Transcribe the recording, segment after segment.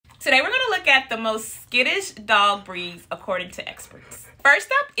Today we're going to look at the most skittish dog breeds according to experts.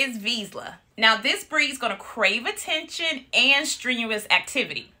 First up is Vizsla. Now this breed is going to crave attention and strenuous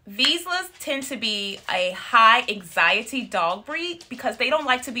activity. Vizslas tend to be a high anxiety dog breed because they don't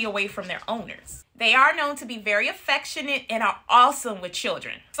like to be away from their owners. They are known to be very affectionate and are awesome with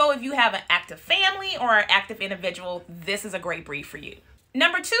children. So if you have an active family or an active individual, this is a great breed for you.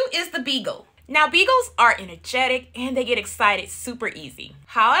 Number 2 is the Beagle. Now, Beagles are energetic and they get excited super easy.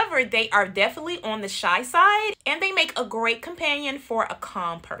 However, they are definitely on the shy side and they make a great companion for a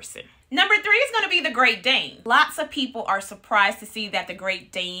calm person. Number 3 is going to be the Great Dane. Lots of people are surprised to see that the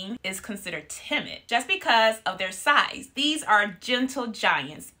Great Dane is considered timid just because of their size. These are gentle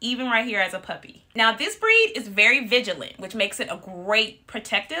giants, even right here as a puppy. Now, this breed is very vigilant, which makes it a great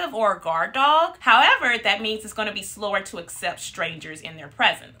protective or a guard dog. However, that means it's going to be slower to accept strangers in their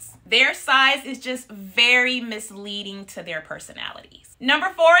presence. Their size is just very misleading to their personalities. Number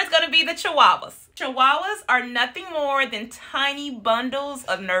 4 is going to be the Chihuahuas. Chihuahuas are nothing more than tiny bundles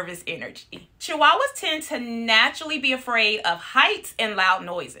of nervous energy. Chihuahuas tend to naturally be afraid of heights and loud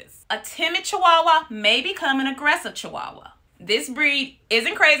noises. A timid Chihuahua may become an aggressive Chihuahua. This breed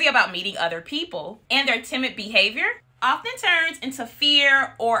isn't crazy about meeting other people, and their timid behavior often turns into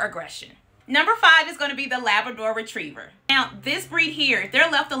fear or aggression. Number 5 is going to be the Labrador Retriever. Now, this breed here, if they're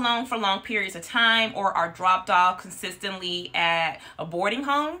left alone for long periods of time or are dropped off consistently at a boarding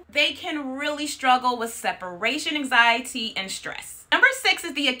home, they can really struggle with separation anxiety and stress. Number 6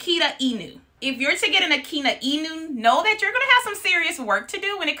 is the Akita Inu. If you're to get an Akita Inu, know that you're going to have some serious work to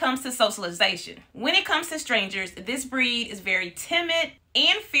do when it comes to socialization. When it comes to strangers, this breed is very timid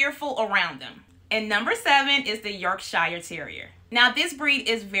and fearful around them. And number 7 is the Yorkshire Terrier. Now, this breed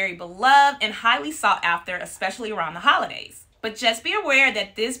is very beloved and highly sought after, especially around the holidays. But just be aware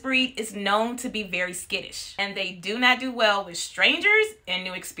that this breed is known to be very skittish, and they do not do well with strangers and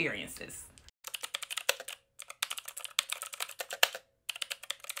new experiences.